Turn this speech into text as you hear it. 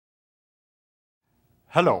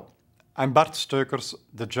Hello, I'm Bart Steukers,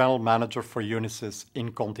 the General Manager for Unisys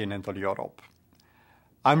in Continental Europe.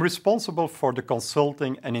 I'm responsible for the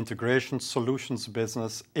consulting and integration solutions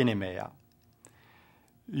business in EMEA.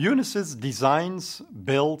 Unisys designs,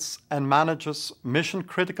 builds, and manages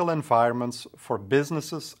mission-critical environments for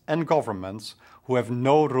businesses and governments who have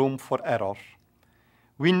no room for error.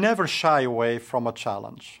 We never shy away from a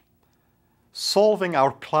challenge. Solving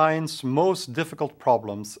our clients' most difficult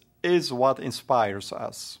problems is what inspires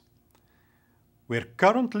us. We're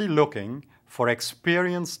currently looking for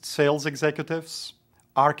experienced sales executives,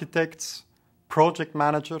 architects, project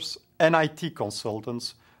managers, and IT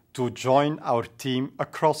consultants to join our team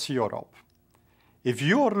across Europe. If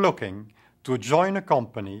you are looking to join a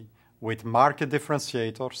company with market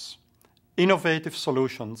differentiators, innovative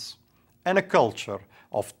solutions, and a culture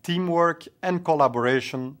of teamwork and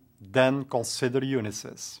collaboration, then consider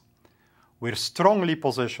Unisys. We're strongly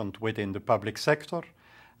positioned within the public sector,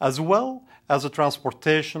 as well as the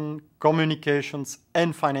transportation, communications,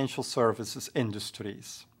 and financial services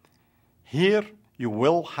industries. Here, you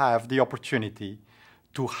will have the opportunity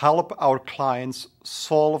to help our clients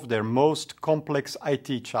solve their most complex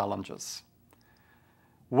IT challenges.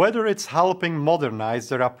 Whether it's helping modernize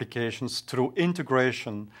their applications through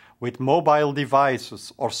integration with mobile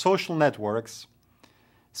devices or social networks,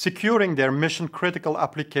 securing their mission-critical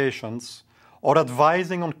applications, or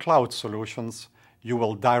advising on cloud solutions, you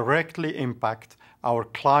will directly impact our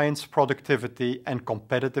clients' productivity and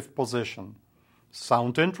competitive position.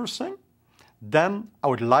 Sound interesting? Then I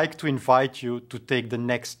would like to invite you to take the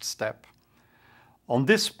next step. On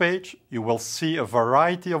this page, you will see a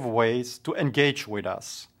variety of ways to engage with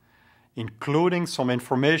us, including some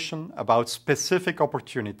information about specific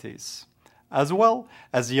opportunities, as well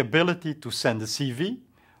as the ability to send a CV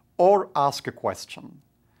or ask a question.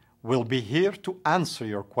 We'll be here to answer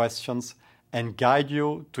your questions and guide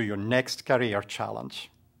you to your next career challenge.